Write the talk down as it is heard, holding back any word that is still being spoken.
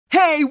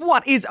Hey,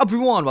 what is up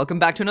everyone? Welcome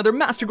back to another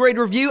Master Grade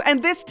review,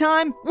 and this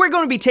time we're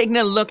going to be taking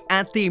a look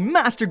at the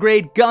Master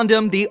Grade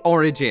Gundam The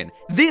Origin.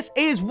 This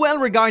is well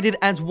regarded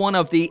as one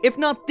of the, if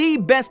not the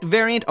best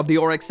variant of the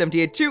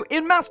RX-78-02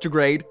 in Master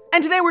Grade.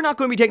 And today we're not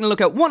going to be taking a look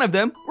at one of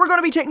them, we're going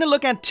to be taking a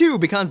look at two,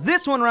 because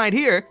this one right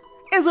here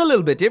is a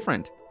little bit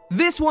different.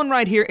 This one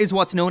right here is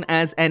what's known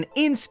as an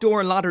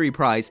in-store lottery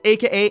prize,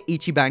 aka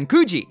Ichiban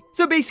Kuji.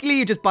 So basically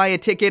you just buy a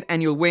ticket and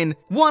you'll win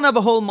one of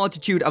a whole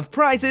multitude of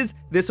prizes.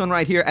 This one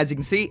right here, as you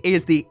can see,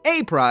 is the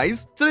A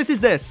prize. So this is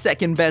the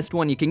second best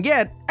one you can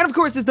get. And of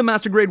course, it's the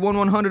Master Grade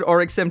 1100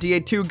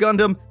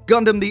 RX-78-02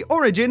 Gundam The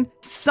Origin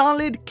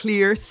Solid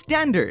Clear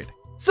Standard.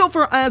 So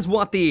for as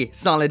what the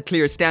Solid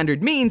Clear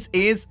Standard means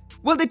is,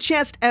 well, the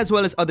chest as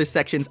well as other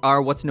sections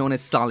are what's known as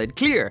solid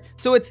clear.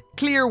 So it's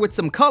clear with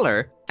some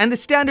color. And the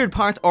standard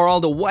parts are all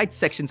the white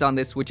sections on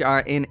this, which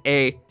are in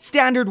a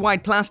standard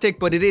white plastic,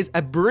 but it is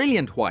a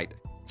brilliant white.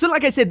 So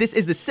like I said, this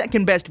is the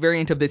second best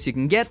variant of this you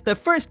can get. The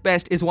first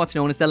best is what's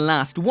known as the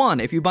last one.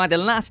 If you buy the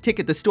last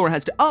ticket the store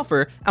has to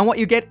offer, and what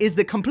you get is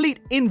the complete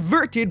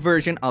inverted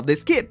version of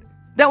this kit.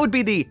 That would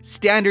be the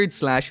standard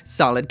 /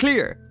 solid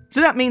clear. So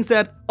that means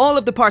that all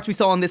of the parts we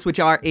saw on this which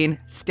are in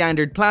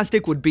standard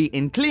plastic would be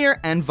in clear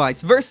and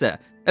vice versa.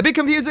 A bit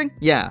confusing?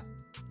 Yeah,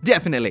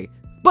 definitely.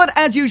 But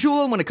as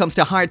usual, when it comes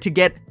to hard to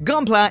get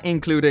gunpla,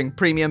 including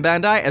Premium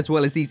Bandai as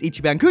well as these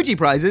Ichiban Kuji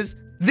prizes,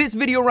 this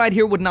video right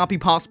here would not be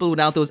possible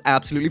without those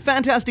absolutely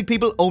fantastic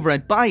people over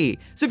at Bai.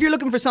 So if you're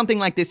looking for something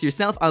like this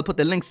yourself, I'll put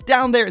the links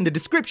down there in the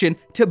description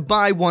to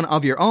buy one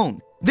of your own.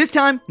 This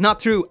time,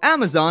 not through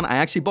Amazon, I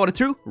actually bought it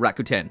through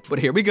Rakuten, but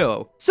here we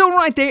go. So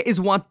right there is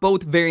what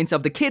both variants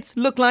of the kits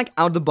look like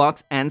out of the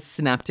box and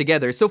snap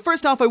together. So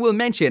first off, I will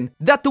mention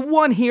that the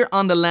one here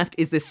on the left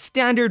is the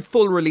standard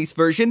full release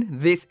version.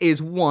 This is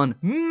one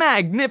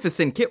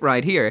magnificent kit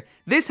right here.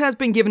 This has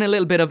been given a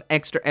little bit of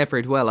extra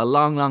effort, well, a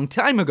long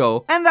time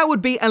ago, and that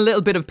would be a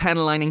little bit of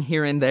panel lining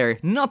here and there,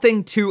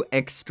 nothing too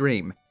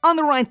extreme. On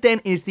the right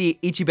then is the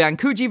Ichiban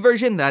Kuji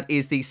version, that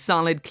is the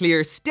solid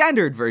clear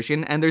standard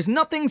version, and there's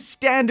nothing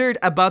standard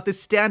about the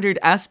standard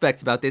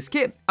aspects about this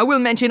kit. I will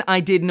mention I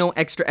did no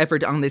extra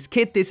effort on this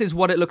kit. This is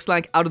what it looks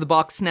like out of the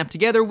box snapped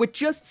together with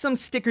just some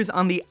stickers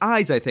on the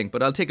eyes, I think,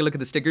 but I'll take a look at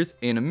the stickers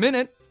in a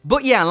minute.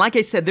 But yeah, like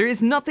I said, there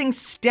is nothing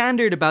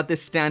standard about the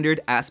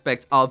standard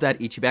aspects of that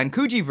Ichiban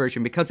Kuji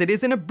version because it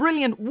is in a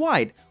brilliant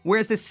white,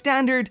 whereas the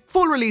standard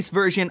full release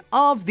version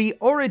of the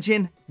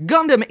Origin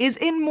Gundam is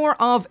in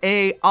more of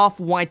a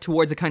off-white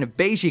towards a kind of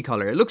beigey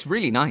color. It looks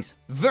really nice.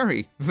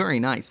 Very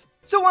nice.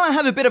 So while I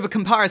have a bit of a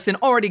comparison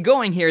already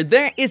going here,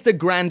 there is the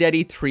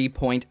Grandaddy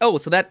 3.0.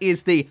 So that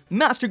is the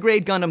Master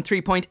Grade Gundam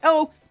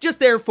 3.0, just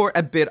there for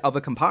a bit of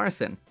a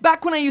comparison.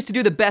 Back when I used to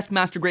do the best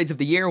Master Grades of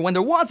the year, when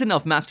there was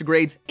enough Master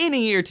Grades in a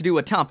year to do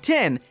a top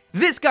 10,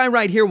 this guy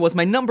right here was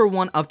my number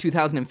one of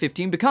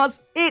 2015 because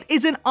it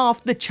is an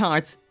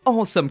off-the-charts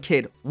awesome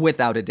kit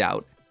without a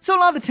doubt. So a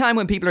lot of the time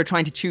when people are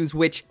trying to choose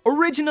which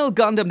original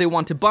Gundam they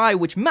want to buy,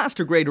 which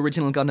Master Grade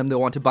original Gundam they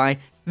want to buy,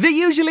 they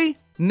usually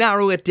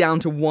narrow it down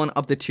to one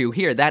of the two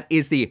here. That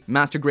is the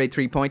Master Grade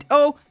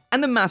 3.0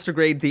 and the Master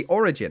Grade The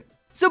Origin.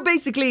 So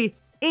basically,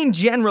 in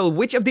general,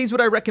 which of these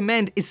would I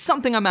recommend is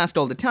something I'm asked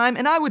all the time,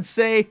 and I would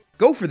say,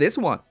 go for this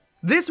one.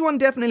 This one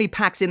definitely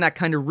packs in that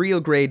kind of real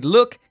grade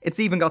look. It's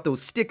even got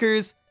those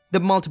stickers, the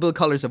multiple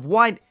colors of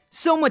white,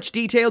 so much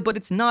detail, but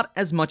it's not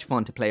as much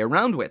fun to play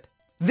around with.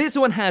 This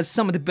one has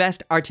some of the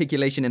best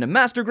articulation in a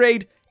Master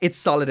Grade, it's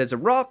solid as a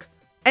rock,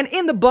 and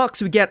in the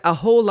box we get a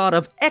whole lot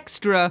of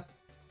extra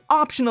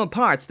optional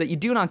parts that you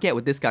do not get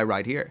with this guy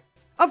right here.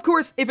 Of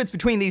course, if it's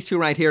between these two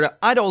right here,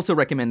 I'd also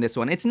recommend this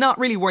one. It's not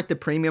really worth the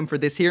premium for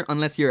this here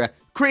unless you're a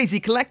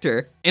crazy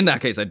collector. In that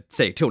case, I'd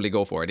say totally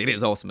go for it. It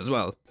is awesome as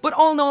well. But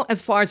all in all,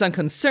 as far as I'm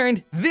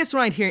concerned, this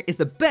right here is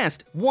the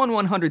best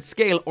 1/100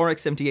 scale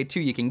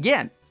RX-78-02 you can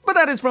get. But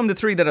that is from the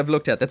three that I've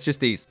looked at, that's just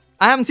these.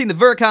 I haven't seen the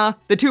Verka,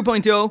 the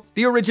 2.0,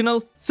 the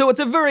original, so it's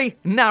a very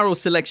narrow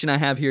selection I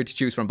have here to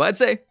choose from, but I'd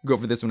say go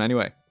for this one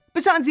anyway.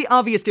 Besides the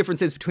obvious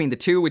differences between the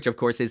two, which of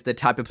course is the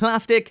type of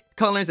plastic,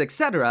 colors,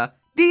 etc.,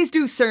 these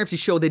do serve to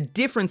show the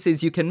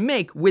differences you can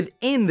make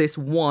within this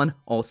one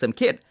awesome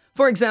kit.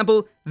 For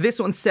example, this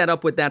one's set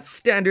up with that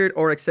standard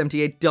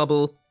RX-78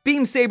 double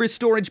beam saber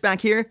storage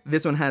back here.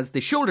 This one has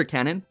the shoulder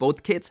cannon,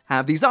 both kits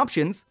have these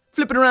options.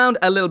 Flip it around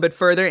a little bit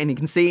further and you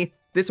can see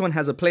this one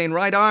has a plain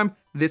right arm,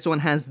 this one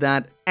has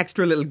that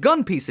extra little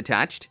gun piece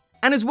attached,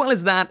 and as well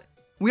as that,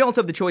 we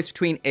also have the choice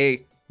between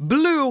a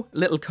blue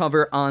little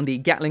cover on the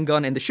Gatling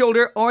gun in the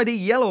shoulder or the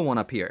yellow one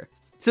up here.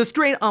 So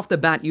straight off the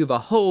bat, you have a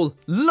whole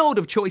load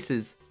of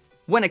choices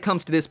when it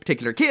comes to this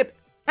particular kit,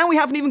 and we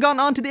haven't even gotten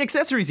on to the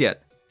accessories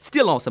yet.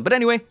 Still awesome, but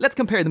anyway, let's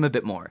compare them a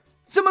bit more.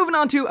 So moving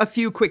on to a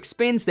few quick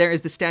spins, there is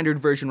the standard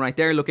version right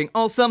there looking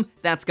awesome.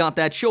 That's got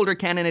that shoulder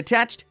cannon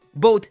attached,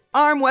 both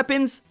arm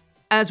weapons,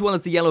 as well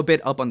as the yellow bit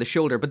up on the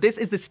shoulder, but this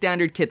is the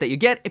standard kit that you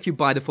get if you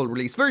buy the full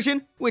release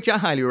version, which I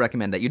highly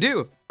recommend that you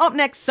do. Up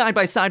next, side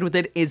by side with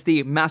it, is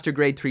the Master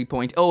Grade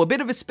 3.0, a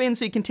bit of a spin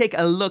so you can take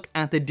a look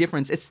at the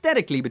difference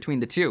aesthetically between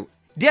the two.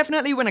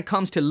 Definitely when it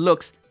comes to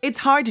looks, it's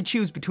hard to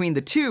choose between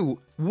the two,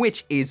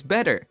 which is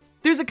better.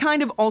 There's a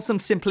kind of awesome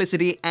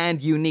simplicity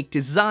and unique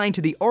design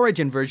to the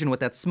Origin version with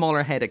that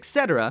smaller head,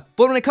 etc.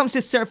 But when it comes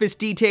to surface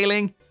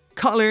detailing,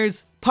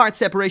 colors, part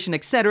separation,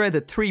 etc.,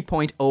 the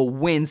 3.0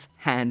 wins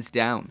hands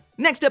down.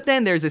 Next up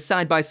then, there's a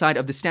side-by-side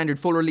of the standard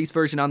full release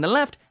version on the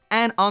left,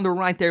 and on the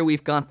right there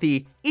we've got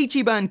the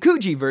Ichiban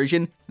Kuji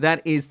version,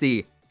 that is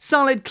the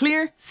solid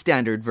clear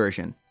standard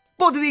version.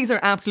 Both of these are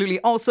absolutely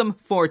awesome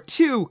for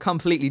two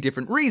completely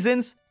different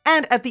reasons,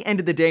 and at the end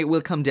of the day it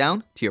will come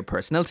down to your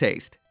personal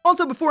taste.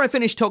 Also, before I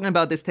finish talking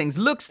about this thing's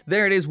looks,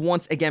 there it is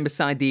once again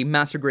beside the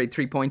Master Grade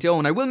 3.0,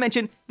 and I will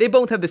mention they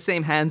both have the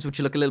same hands, which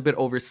look a little bit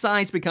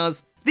oversized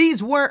because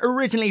these were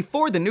originally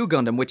for the new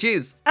Gundam, which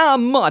is a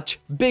much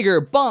bigger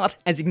bot,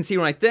 as you can see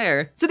right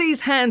there. So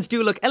these hands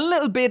do look a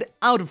little bit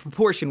out of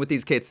proportion with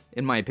these kits,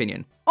 in my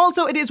opinion.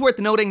 Also, it is worth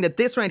noting that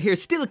this right here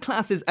still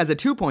classes as a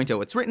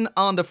 2.0. It's written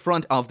on the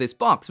front of this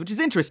box, which is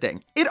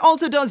interesting. It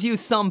also does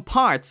use some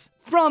parts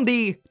from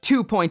the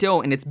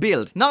 2.0 in its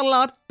build. Not a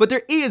lot, but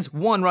there is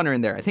one runner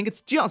in there. I think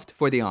it's just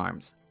for the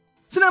arms.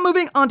 So now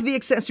moving on to the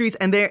accessories,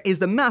 and there is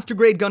the Master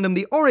Grade Gundam,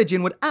 the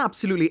Origin, with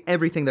absolutely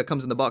everything that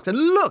comes in the box. And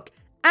look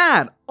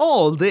at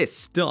all this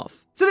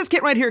stuff. So this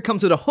kit right here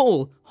comes with a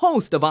whole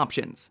host of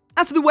options.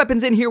 As for the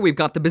weapons in here, we've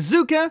got the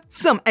bazooka,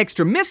 some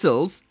extra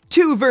missiles,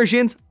 2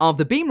 versions of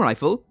the beam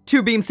rifle,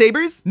 2 beam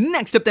sabers.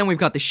 Next up then we've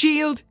got the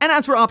shield, and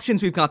as for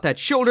options we've got that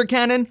shoulder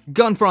cannon,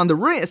 gun for on the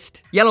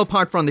wrist, yellow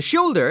part for on the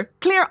shoulder,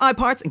 clear eye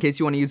parts in case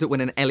you want to use it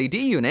with an LED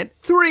unit,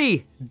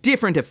 3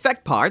 different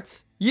effect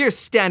parts, your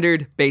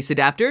standard base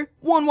adapter,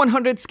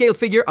 1/100 scale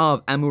figure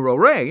of Amuro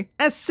Ray,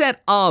 a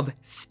set of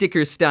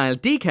sticker style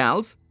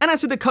decals, and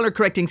as for the color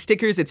correcting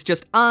stickers, it's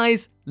just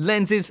eyes,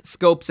 lenses,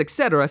 scopes,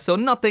 etc. So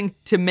nothing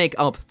to make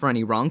up for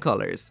any wrong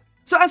colors.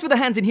 So as for the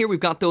hands in here, we've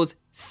got those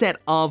set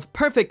of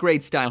perfect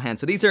grade style hands.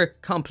 So these are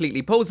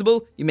completely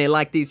posable. You may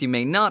like these, you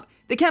may not.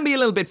 They can be a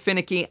little bit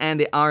finicky and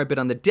they are a bit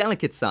on the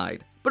delicate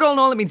side. But all in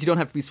all, it means you don't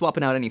have to be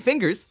swapping out any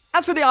fingers.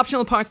 As for the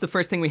optional parts, the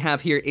first thing we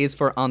have here is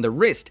for on the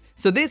wrist.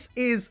 So this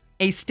is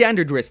a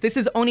standard wrist. This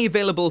is only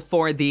available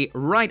for the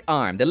right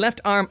arm. The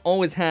left arm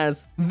always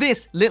has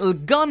this little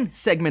gun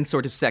segment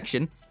sort of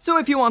section. So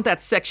if you want,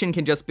 that section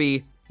can just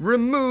be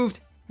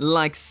removed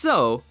like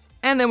so.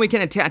 And then we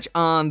can attach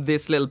on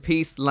this little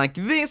piece like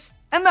this.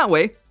 And that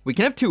way, we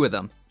can have 2 of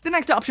them. The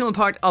next optional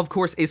part, of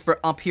course, is for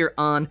up here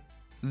on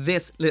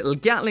this little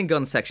Gatling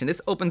gun section.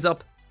 This opens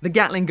up. The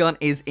Gatling gun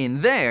is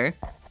in there.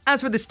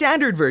 As for the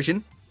standard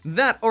version,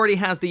 that already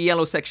has the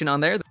yellow section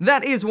on there.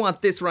 That is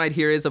what this right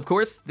here is, of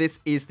course. This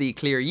is the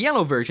clear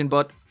yellow version,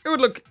 but it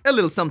would look a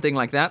little something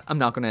like that. I'm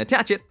not going to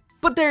attach it.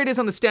 But there it is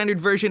on the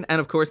standard version, and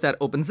of course that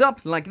opens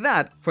up like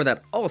that for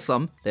that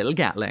awesome little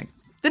Gatling.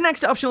 The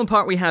next optional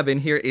part we have in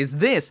here is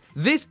this.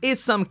 This is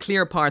some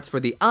clear parts for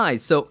the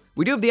eyes. So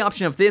we do have the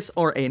option of this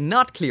or a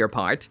not clear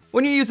part.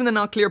 When you're using the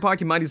not clear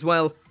part, you might as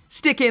well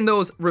stick in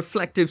those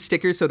reflective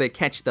stickers so they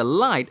catch the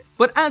light.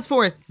 But as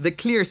for the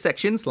clear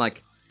sections,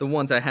 like the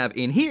ones I have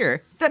in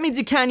here, that means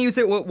you can use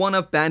it with one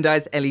of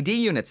Bandai's LED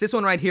units. This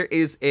one right here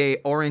is a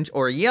orange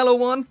or yellow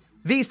one.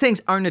 These things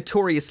are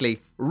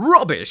notoriously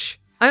rubbish.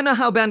 I don't know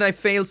how Bandai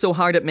failed so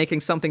hard at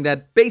making something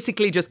that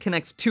basically just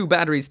connects 2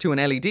 batteries to an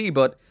LED,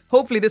 but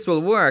hopefully this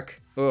will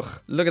work. Ugh,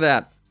 look at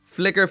that.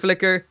 Flicker,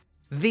 flicker.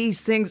 These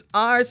things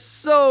are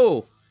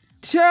so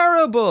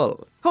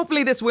terrible.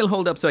 Hopefully this will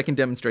hold up so I can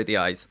demonstrate the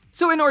eyes.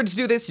 So in order to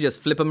do this, you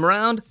just flip them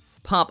around,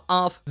 pop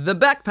off the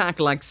backpack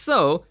like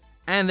so,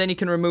 and then you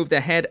can remove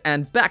the head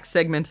and back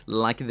segment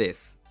like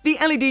this. The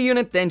LED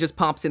unit then just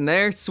pops in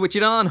there, switch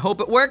it on, hope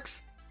it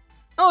works.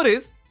 Oh, it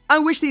is. I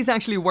wish these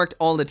actually worked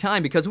all the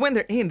time because when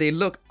they're in, they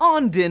look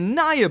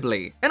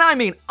undeniably, and I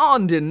mean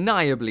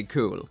undeniably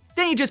cool.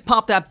 Then you just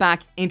pop that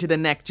back into the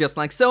neck just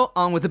like so,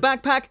 on with the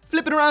backpack,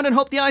 flip it around and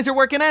hope the eyes are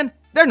working, and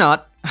they're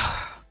not.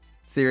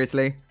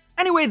 Seriously.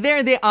 Anyway,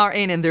 there they are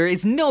in, and there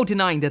is no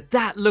denying that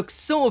that looks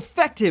so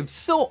effective,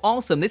 so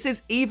awesome. This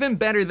is even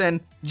better than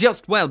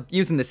just, well,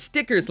 using the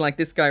stickers like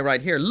this guy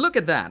right here. Look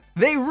at that.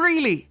 They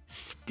really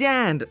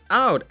stand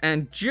out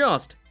and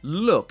just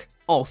look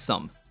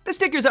awesome. The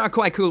stickers are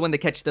quite cool when they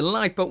catch the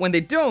light, but when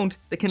they don't,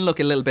 they can look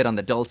a little bit on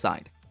the dull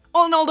side.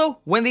 All in all though,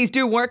 when these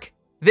do work,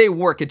 they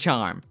work a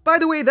charm. By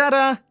the way,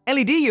 that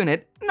LED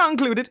unit, not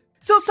included.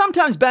 So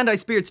sometimes Bandai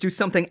Spirits do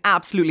something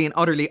absolutely and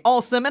utterly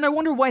awesome, and I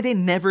wonder why they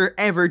never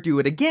ever do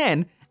it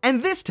again.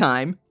 And this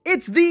time,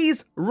 it's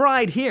these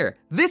right here.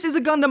 This is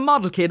a Gundam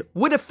model kit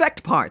with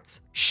effect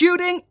parts.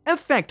 Shooting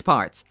effect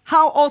parts.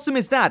 How awesome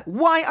is that?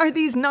 Why are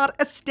these not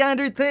a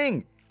standard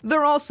thing?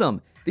 They're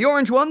awesome. The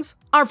orange ones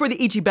are for the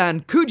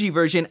Ichiban Kuji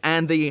version,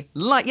 and the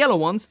light yellow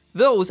ones,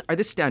 those are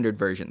the standard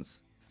versions.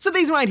 So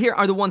these right here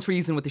are the ones we're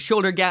using with the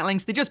shoulder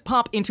Gatlings. They just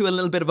pop into a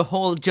little bit of a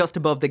hole just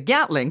above the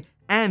Gatling,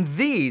 and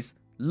these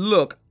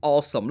look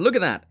awesome. Look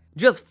at that.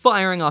 Just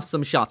firing off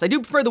some shots. I do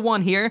prefer the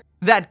one here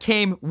that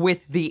came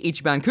with the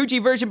Ichiban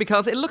Kuji version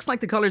because it looks like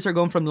the colors are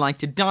going from light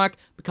to dark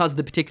because of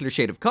the particular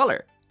shade of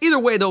color. Either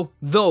way though,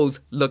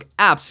 those look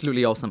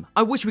absolutely awesome.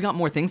 I wish we got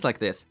more things like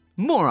this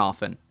more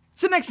often.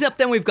 So next up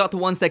then we've got the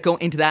ones that go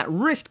into that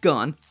wrist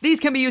gun. These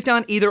can be used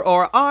on either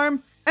or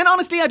arm. And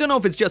honestly, I don't know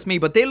if it's just me,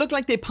 but they look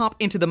like they pop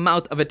into the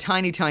mouth of a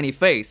tiny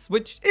face,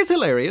 which is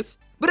hilarious.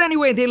 But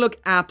anyway, they look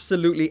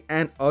absolutely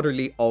and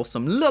utterly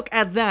awesome. Look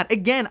at that.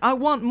 Again, I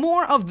want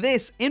more of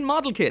this in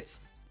model kits.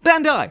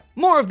 Bandai,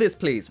 more of this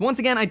please. Once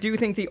again, I do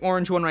think the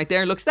orange one right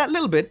there looks that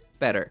little bit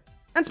better.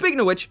 And speaking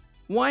of which,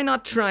 why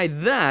not try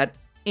that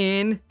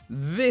in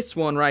this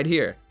one right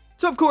here?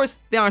 So of course,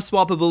 they are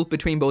swappable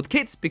between both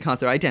kits because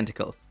they're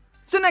identical.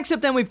 So next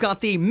up then we've got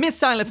the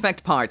missile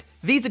effect part.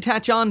 These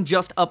attach on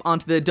just up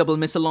onto the double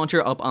missile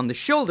launcher up on the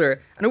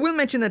shoulder. And I will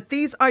mention that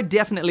these are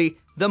definitely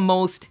the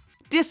most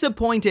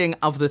disappointing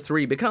of the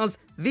three because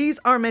these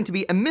are meant to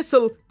be a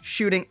missile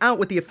shooting out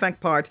with the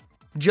effect part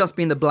just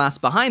being the blast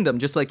behind them,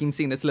 just like you can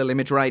see in this little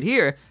image right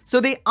here.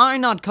 So they are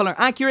not color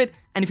accurate,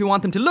 and if you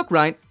want them to look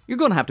right, you're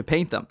gonna have to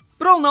paint them.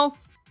 But all in all,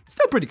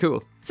 still pretty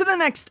cool. So the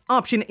next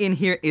option in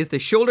here is the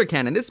shoulder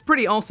cannon. This is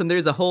pretty awesome.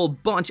 There's a whole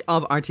bunch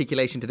of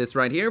articulation to this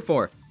right here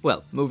for,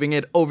 well, moving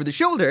it over the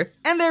shoulder.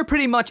 And there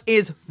pretty much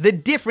is the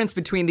difference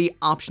between the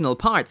optional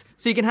parts.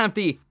 So you can have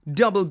the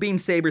double beam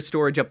saber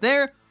storage up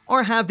there,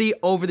 or have the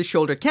over the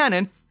shoulder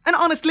cannon. And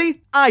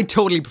honestly, I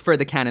totally prefer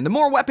the cannon. The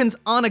more weapons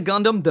on a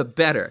Gundam, the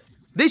better.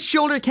 This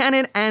shoulder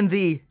cannon and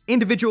the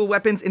individual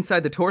weapons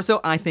inside the torso,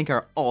 I think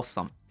are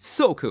awesome.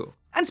 So cool.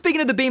 And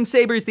speaking of the beam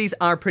sabers, these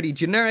are pretty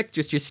generic,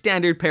 just your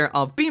standard pair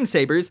of beam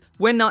sabers.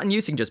 When not in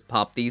use, you can just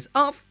pop these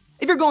off.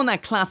 If you're going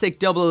that classic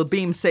double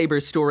beam saber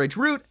storage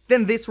route,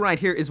 then this right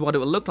here is what it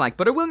will look like.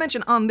 But I will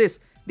mention on this,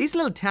 these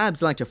little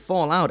tabs like to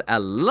fall out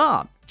a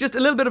lot. Just a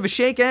little bit of a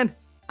shake and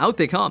out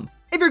they come.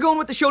 If you're going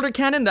with the shoulder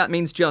cannon, that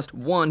means just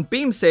one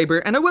beam saber,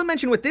 and I will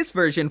mention with this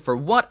version, for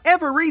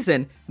whatever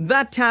reason,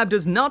 that tab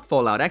does not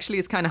fall out. Actually,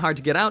 it's kind of hard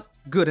to get out,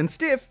 good and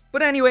stiff.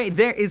 But anyway,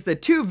 there is the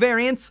two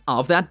variants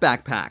of that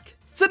backpack.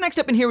 So next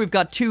up in here, we've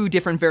got two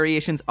different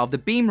variations of the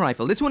beam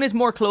rifle. This one is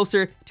more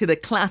closer to the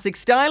classic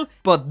style,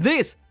 but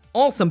this,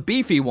 awesome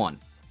beefy one.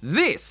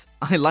 This,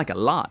 I like a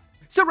lot.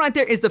 So right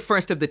there is the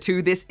first of the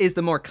two. This is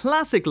the more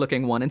classic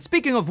looking one, and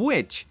speaking of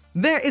which,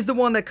 there is the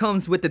one that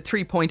comes with the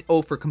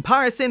 3.0 for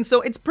comparison,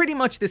 so it's pretty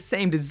much the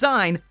same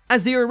design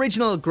as the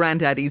original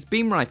Grandaddy's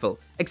beam rifle.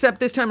 Except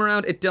this time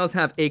around, it does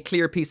have a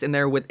clear piece in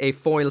there with a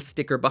foil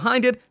sticker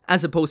behind it,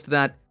 as opposed to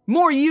that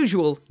more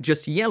usual,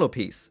 just yellow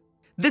piece.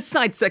 This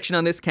side section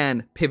on this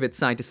can pivot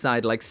side to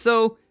side like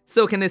so.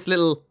 So can this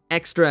little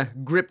extra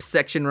grip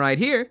section right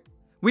here.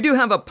 We do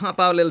have a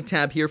pop-out little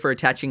tab here for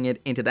attaching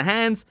it into the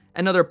hands.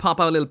 Another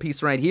pop-out little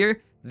piece right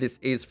here. This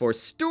is for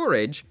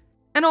storage.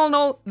 And all in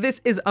all,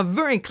 this is a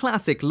very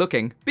classic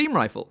looking beam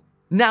rifle.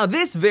 Now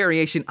this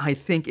variation I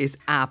think is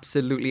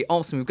absolutely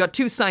awesome. We've got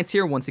two sides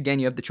here. Once again,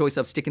 you have the choice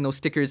of sticking those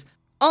stickers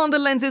on the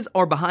lenses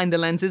or behind the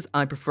lenses.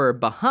 I prefer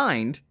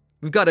behind.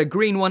 We've got a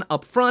green one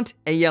up front,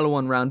 a yellow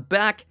one round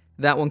back.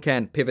 That one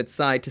can pivot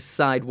side to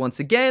side once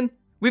again.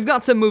 We've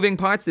got some moving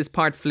parts. This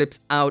part flips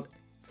out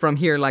from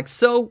here like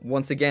so.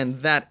 Once again,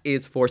 that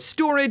is for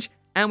storage.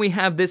 And we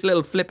have this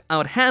little flip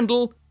out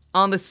handle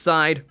on the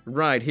side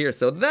right here.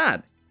 So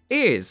that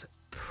is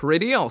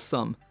pretty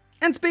awesome.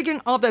 And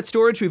speaking of that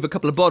storage, we have a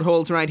couple of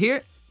buttholes right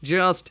here.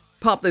 Just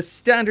pop the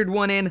standard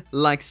one in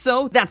like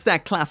so. That's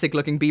that classic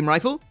looking beam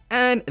rifle.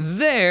 And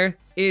there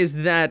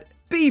is that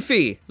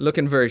beefy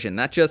looking version.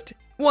 That just,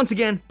 once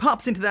again,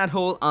 pops into that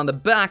hole on the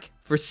back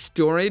for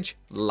storage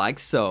like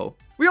so.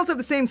 We also have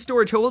the same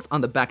storage holes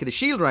on the back of the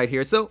shield right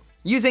here. So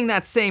using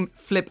that same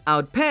flip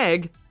out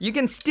peg, you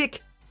can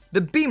stick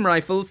the beam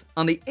rifles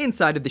on the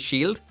inside of the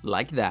shield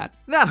like that.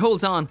 That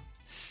holds on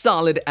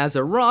solid as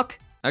a rock.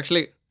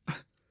 Actually,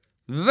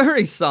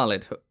 very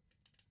solid.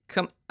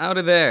 Come out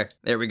of there.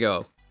 There we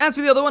go. As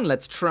for the other one,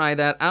 let's try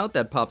that out.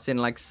 That pops in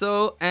like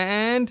so,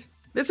 and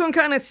this one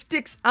kind of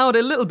sticks out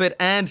a little bit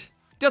and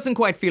doesn't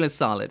quite feel as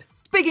solid.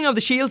 Speaking of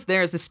the shields,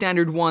 there's the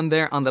standard one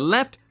there on the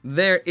left.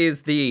 There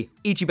is the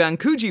Ichiban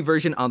Kuji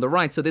version on the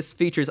right. So this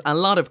features a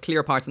lot of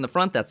clear parts in the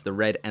front. That's the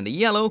red and the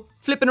yellow.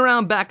 Flipping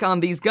around back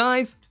on these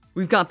guys,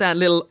 we've got that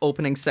little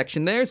opening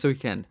section there so you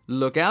can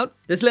look out.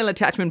 This little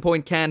attachment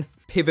point can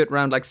pivot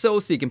around like so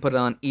you can put it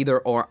on either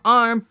or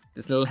arm.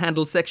 This little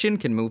handle section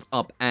can move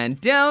up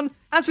and down.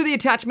 As for the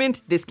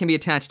attachment, this can be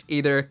attached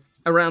either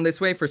around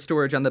this way for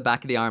storage on the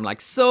back of the arm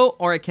like so,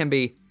 or it can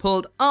be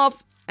pulled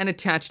off and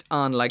attached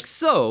on like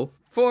so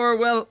for,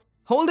 well,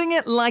 holding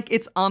it like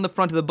it's on the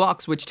front of the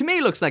box, which to me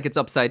looks like it's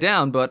upside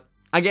down, but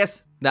I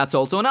guess that's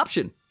also an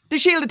option. The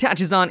shield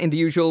attaches on in the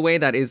usual way,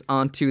 that is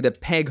onto the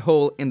peg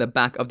hole in the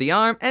back of the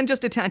arm, and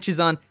just attaches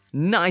on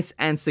nice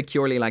and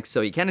securely like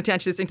so. You can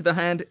attach this into the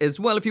hand as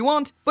well if you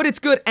want, but it's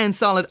good and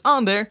solid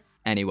on there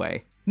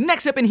anyway.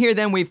 Next up in here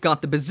then, we've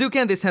got the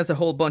bazooka. This has a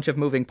whole bunch of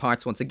moving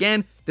parts once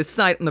again. The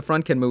sight on the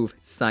front can move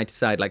side to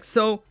side like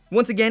so.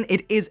 Once again,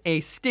 it is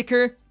a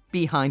sticker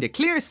behind a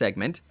clear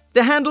segment.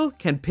 The handle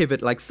can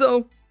pivot like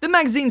so. The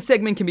magazine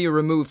segment can be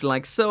removed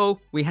like so.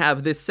 We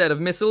have this set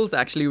of missiles.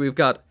 Actually, we've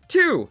got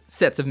two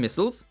sets of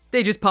missiles.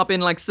 They just pop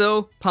in like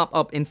so, pop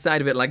up inside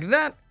of it like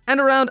that.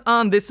 And around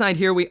on this side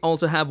here, we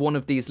also have one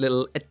of these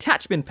little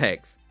attachment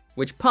pegs.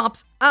 which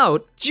pops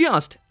out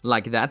just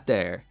like that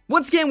there.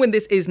 Once again, when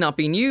this is not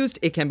being used,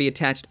 it can be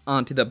attached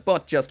onto the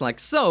butt just like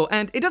so,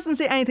 and it doesn't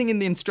say anything in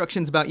the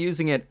instructions about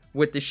using it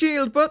with the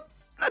shield, but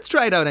let's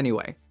try it out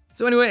anyway.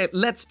 So anyway,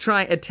 let's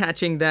try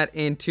attaching that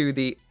into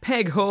the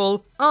peg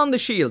hole on the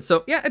shield.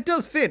 So yeah, it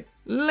does fit.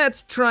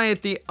 Let's try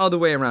it the other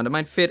way around. It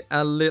might fit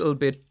a little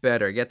bit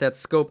better. Get that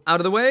scope out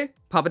of the way,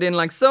 pop it in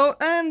like so,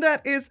 and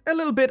that is a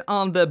little bit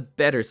on the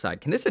better side.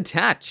 Can this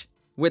attach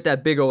with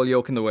that big old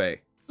yoke in the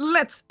way?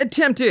 Let's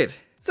attempt it.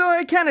 So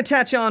it can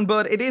attach on,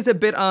 but it is a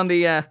bit on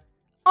the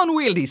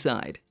unwieldy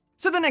side.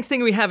 So the next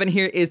thing we have in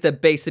here is the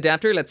base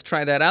adapter. Let's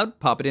try that out.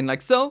 Pop it in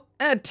like so.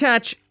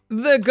 Attach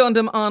the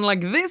Gundam on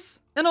like this.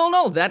 And all in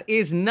all, that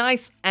is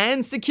nice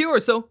and secure.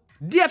 So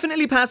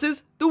definitely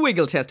passes the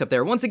wiggle test up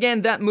there. Once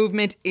again, that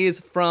movement is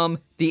from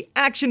the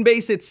action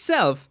base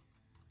itself,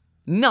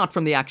 not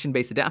from the action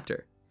base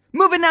adapter.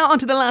 Moving now on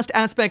to the last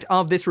aspect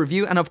of this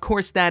review, and of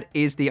course that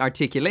is the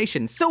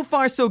articulation. So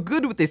far so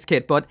good with this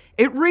kit, but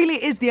it really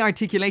is the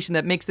articulation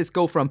that makes this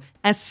go from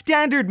a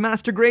standard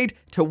master grade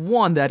to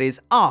one that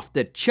is off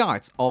the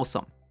charts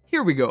awesome.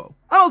 Here we go.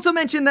 I'll also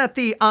mention that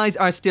the eyes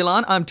are still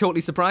on. I'm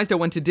totally surprised. I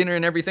went to dinner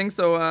and everything,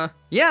 so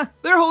yeah,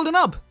 they're holding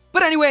up.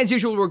 But anyway, as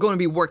usual, we're going to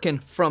be working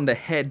from the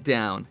head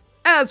down.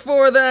 As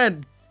for that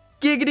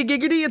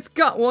giggity, it's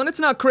got one. It's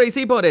not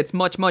crazy, but it's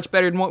much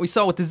better than what we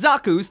saw with the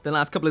Zaku's, the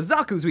last couple of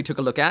Zaku's we took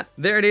a look at.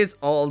 There it is,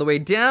 all the way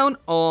down,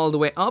 all the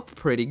way up,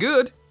 pretty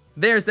good.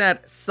 There's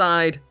that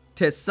side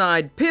to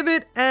side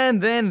pivot,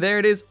 and then there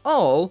it is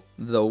all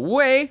the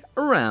way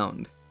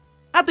around.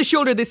 At the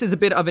shoulder, this is a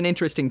bit of an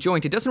interesting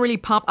joint. It doesn't really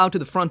pop out to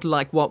the front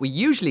like what we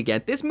usually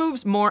get. This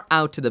moves more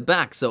out to the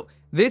back, so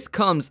this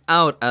comes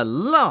out a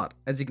lot,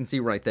 as you can see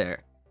right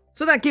there.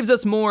 So that gives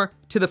us more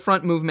to the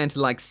front movement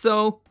like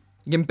so.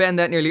 You can bend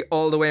that nearly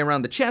all the way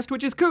around the chest,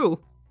 which is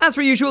cool. As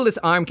per usual, this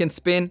arm can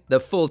spin the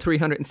full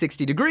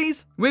 360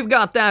 degrees. We've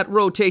got that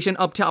rotation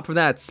up top for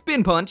that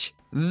spin punch.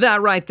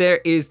 That right there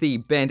is the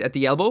bend at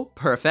the elbow.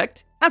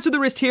 Perfect. As for the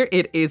wrist here,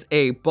 it is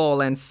a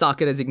ball and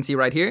socket, as you can see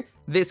right here.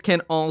 This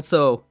can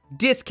also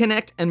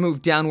disconnect and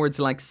move downwards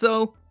like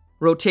so.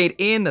 Rotate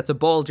in, that's a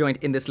ball joint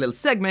in this little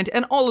segment.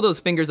 And all of those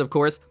fingers, of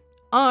course,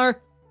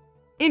 are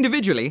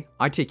individually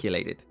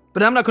articulated.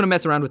 But I'm not going to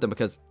mess around with them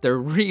because they're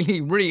really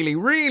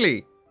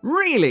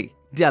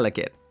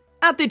delicate.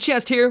 At the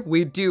chest here,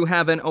 we do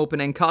have an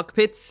opening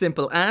cockpit,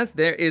 simple as.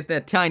 There is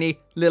that tiny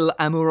little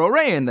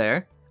Amuro in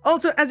there.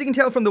 Also, as you can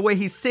tell from the way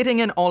he's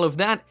sitting and all of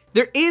that,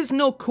 there is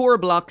no core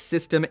block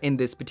system in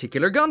this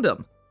particular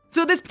Gundam.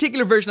 So this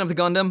particular version of the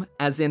Gundam,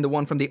 as in the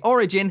one from the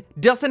origin,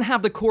 doesn't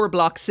have the core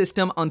block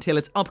system until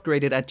it's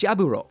upgraded at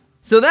Jaburo.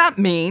 So that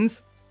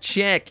means,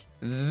 check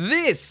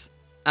this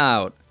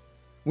out.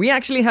 We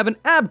actually have an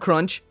ab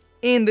crunch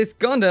in this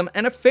Gundam,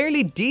 and a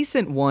fairly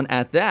decent one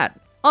at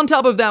that. On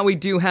top of that, we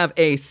do have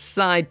a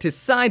side to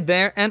side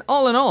there, and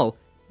all in all,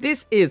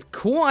 this is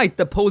quite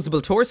the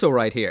posable torso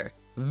right here.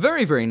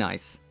 Very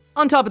nice.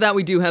 On top of that,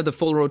 we do have the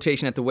full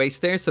rotation at the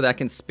waist there, so that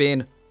can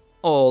spin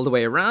all the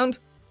way around.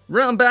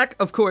 Round back,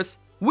 of course.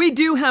 We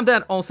do have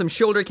that awesome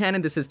shoulder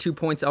cannon. This is 2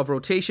 points of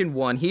rotation,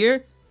 one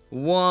here,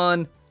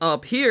 one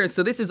up here.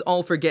 So this is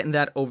all for getting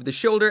that over the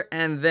shoulder,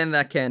 and then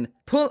that can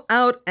pull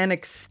out and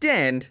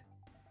extend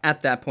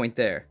at that point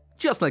there.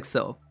 Just like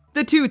so.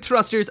 The 2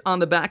 thrusters on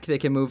the back, they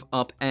can move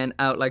up and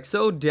out like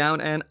so, down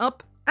and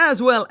up,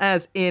 as well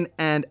as in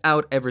and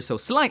out ever so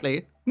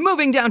slightly.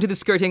 Moving down to the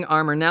skirting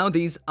armor now,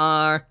 these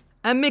are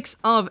a mix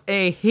of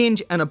a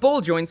hinge and a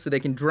ball joint, so they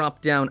can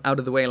drop down out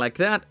of the way like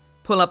that.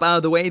 Pull up out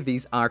of the way,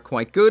 these are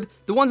quite good.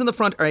 The ones on the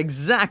front are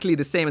exactly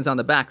the same as on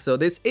the back, so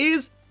this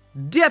is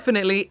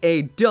definitely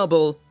a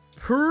double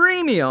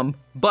premium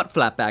butt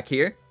flap back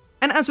here.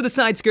 And as for the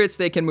side skirts,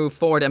 they can move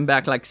forward and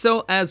back like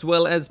so, as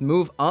well as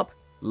move up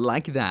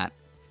like that.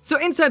 So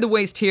inside the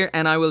waist here,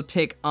 and I will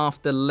take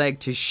off the leg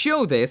to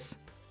show this,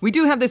 we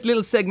do have this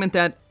little segment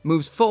that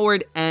moves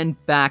forward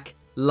and back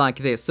like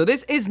this. So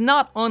this is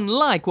not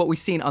unlike what we've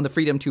seen on the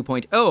Freedom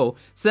 2.0.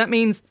 So that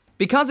means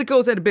because it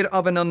goes at a bit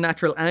of an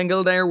unnatural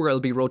angle there, where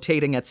it'll be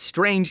rotating at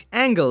strange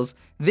angles,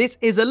 this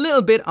is a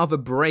little bit of a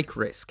break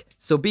risk.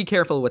 So be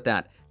careful with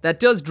that. That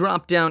does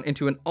drop down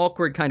into an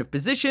awkward kind of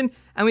position,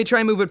 and we try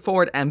and move it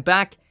forward and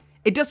back.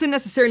 It doesn't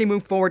necessarily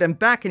move forward and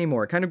back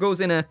anymore. It kind of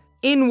goes in a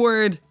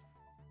inward,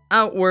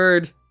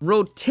 outward,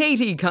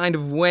 rotatey kind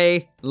of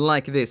way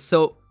like this.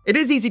 So it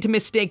is easy to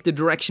mistake the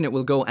direction it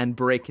will go and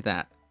break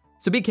that.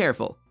 So be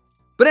careful.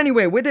 But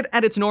anyway, with it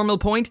at its normal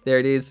point, there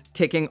it is,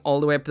 kicking all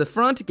the way up to the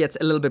front, gets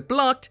a little bit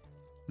blocked.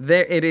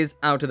 There it is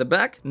out to the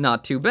back,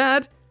 not too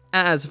bad.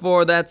 As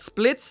for that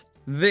splits,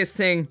 this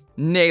thing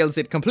nails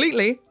it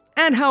completely.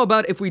 And how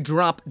about if we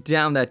drop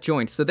down that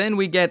joint? So then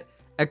we get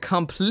a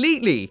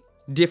completely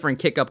different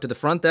kick up to the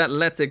front. That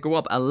lets it go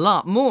up a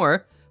lot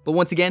more. But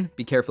once again,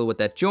 be careful with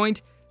that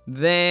joint.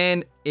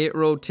 Then it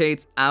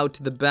rotates out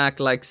to the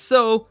back like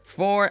so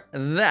for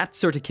that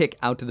sort of kick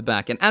out to the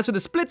back. And as for the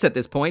splits at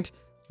this point,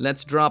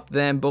 let's drop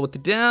them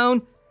both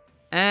down.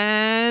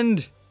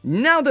 And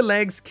now the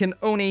legs can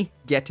only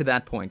get to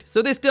that point.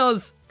 So this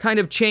does kind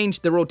of change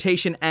the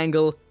rotation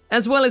angle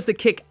as well as the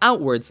kick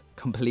outwards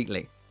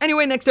completely.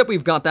 Anyway, next up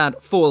we've got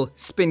that full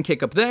spin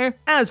kick up there.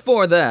 As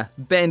for the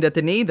bend at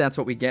the knee, that's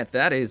what we get.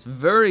 That is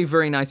very,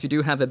 very nice. You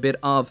do have a bit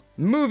of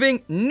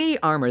moving knee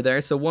armor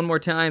there. So one more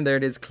time, there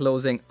it is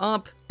closing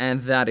up,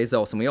 and that is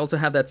awesome. We also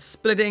have that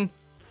splitting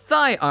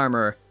thigh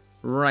armor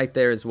right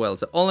there as well.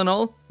 So all in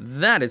all,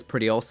 that is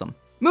pretty awesome.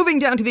 Moving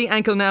down to the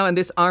ankle now, and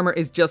this armor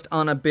is just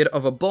on a bit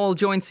of a ball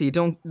joint, so you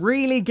don't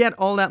really get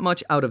all that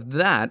much out of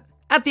that.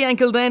 At the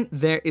ankle then,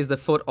 there is the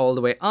foot all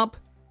the way up.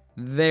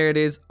 There it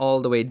is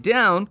all the way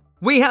down.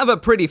 We have a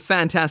pretty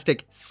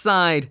fantastic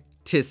side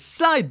to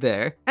side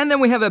there, and then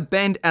we have a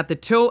bend at the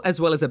toe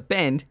as well as a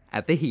bend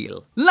at the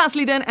heel.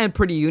 Lastly then, and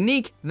pretty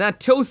unique,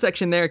 that toe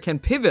section there can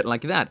pivot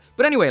like that.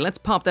 But anyway, let's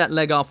pop that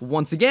leg off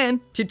once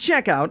again to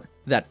check out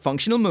that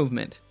functional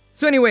movement.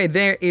 So anyway,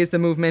 there is the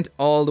movement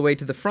all the way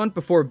to the front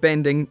before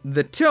bending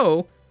the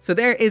toe. So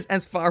there is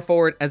as far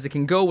forward as it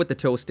can go with the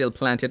toe still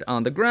planted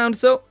on the ground.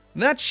 So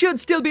that should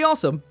still be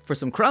awesome for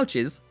some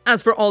crouches.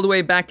 As for all the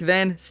way back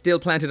then, still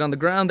planted on the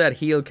ground, that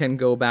heel can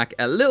go back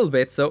a little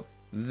bit. So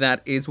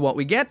that is what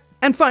we get.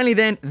 And finally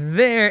then,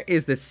 there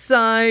is the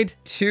side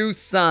to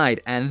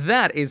side. And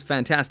that is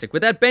fantastic.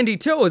 With that bendy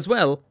toe as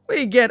well,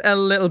 we get a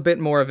little bit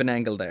more of an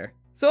angle there.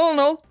 So all in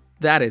all,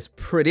 that is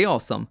pretty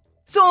awesome.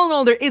 So all in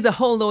all, there is a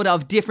whole load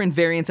of different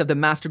variants of the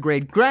Master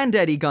Grade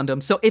Grandaddy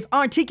Gundam, so if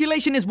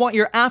articulation is what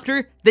you're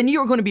after, then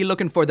you're going to be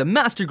looking for the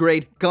Master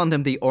Grade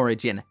Gundam the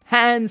Origin,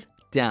 hands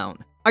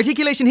down.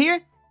 Articulation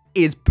here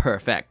is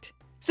perfect.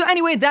 So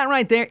anyway, that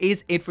right there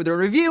is it for the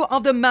review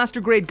of the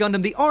Master Grade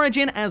Gundam the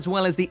Origin, as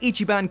well as the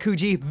Ichiban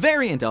Kuji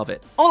variant of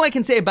it. All I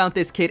can say about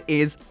this kit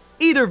is,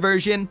 either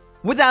version,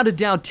 without a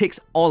doubt, ticks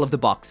all of the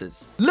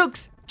boxes.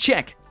 Looks,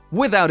 check,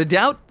 without a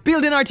doubt.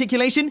 Built-in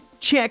articulation,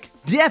 check,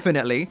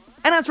 definitely.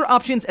 And as for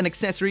options and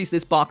accessories,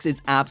 this box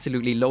is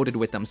absolutely loaded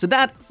with them. So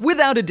that,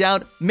 without a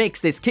doubt, makes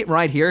this kit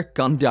right here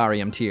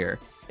Gundarium tier.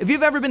 If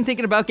you've ever been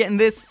thinking about getting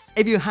this,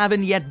 if you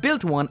haven't yet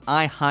built one,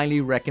 I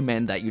highly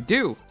recommend that you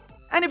do.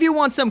 And if you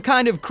want some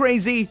kind of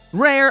crazy,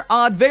 rare,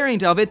 odd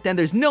variant of it, then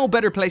there's no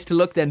better place to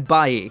look than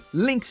Bai.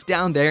 Links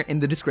down there in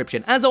the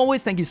description. As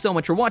always, thank you so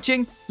much for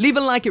watching. Leave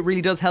a like, it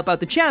really does help out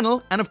the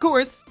channel. And of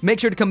course, make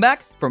sure to come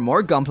back for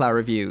more gunpla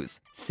reviews.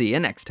 See you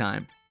next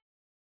time.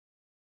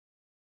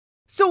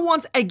 So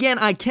once again,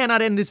 I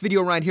cannot end this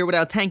video right here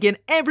without thanking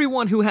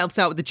everyone who helps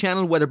out with the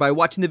channel, whether by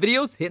watching the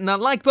videos, hitting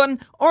that like button,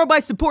 or by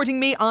supporting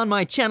me on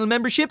my channel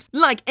memberships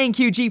like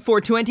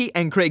NQG420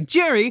 and Craig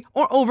Jerry,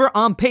 or over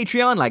on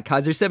Patreon like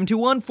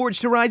Kaiser721,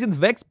 Forged Horizons,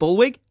 Vex,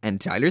 Bullwig, and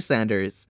Tyler Sanders.